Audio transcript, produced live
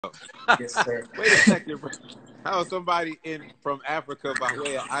Yes, sir. Wait a second, bro. How is somebody in from Africa by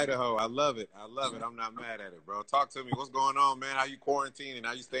way of Idaho? I love it. I love it. I'm not mad at it, bro. Talk to me. What's going on, man? How you quarantining?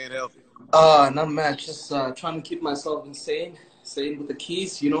 How you staying healthy? Not much. Just trying to keep myself sane with the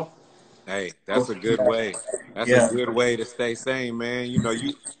keys, you know. Hey, Oh, that's a good way. That's a yeah. good way to stay sane, man. You know,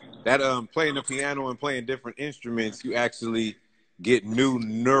 you that playing the piano and playing different instruments, you actually get new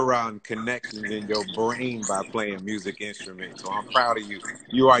neuron connections in your brain by playing music instruments. So I'm proud of you.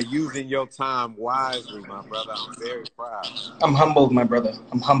 You are using your time wisely, my brother. I'm very proud. I'm humbled, my brother.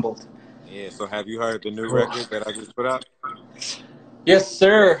 I'm humbled. Yeah, so have you heard the new Oh. record that I just put out? Yes,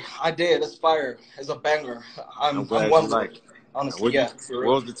 sir. I did. It's fire. It's a banger. I'm I'm glad you wondering. like it. Honestly, yeah, for What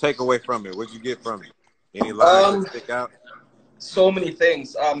real. was the takeaway from it? What'd you get from it? Any lines that Um, stick out? so many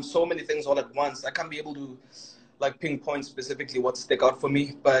things. So many things all at once. I can't be able to like pinpoint specifically what stick out for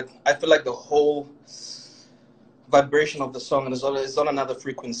me, but I feel like the whole vibration of the song is on another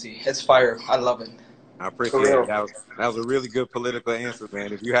frequency. It's fire. I love it. I For appreciate it. real. That was a really good political answer,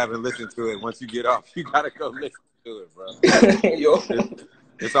 man. If you haven't listened to it, once you get off, you gotta go listen to it, bro. Yo, It,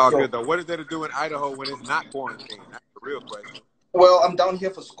 it's all yo. good though. What is there to do in Idaho when it's not quarantine? That's the real question. Well, I'm down here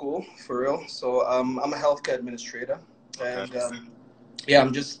for school, for real. So I'm a healthcare administrator, Okay, and yeah,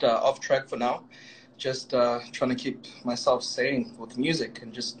 I'm just off track for now. Just trying to keep myself sane with music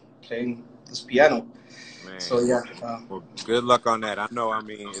and just playing this piano. man. So yeah, Well, good luck on that. I know. I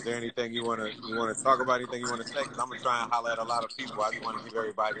mean, is there anything you wanna talk about? Anything you wanna say? Because I'm gonna try and holler at a lot of people. I just want to give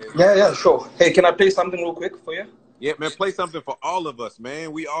everybody their yeah, due. yeah, sure. Hey, can I play something real quick for you? Yeah, man. Play something for all of us,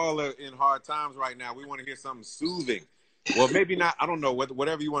 man. We all are in hard times right now. We want to hear something soothing. Well, maybe not. I don't know.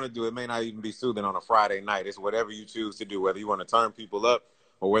 Whatever you want to do, it may not even be soothing on a Friday night. It's whatever you choose to do. Whether you want to turn people up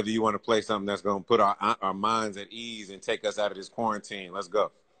or whether you want to play something that's going to put our minds at ease and take us out of this quarantine. Let's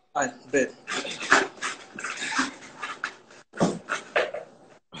go. I bet.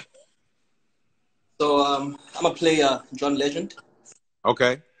 So I'm gonna play John Legend.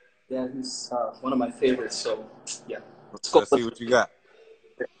 Okay. Yeah, he's one of my favorites. So yeah, let's go. Let's see what you got.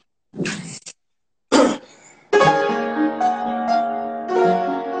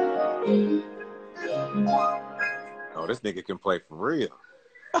 Oh, this nigga can play for real.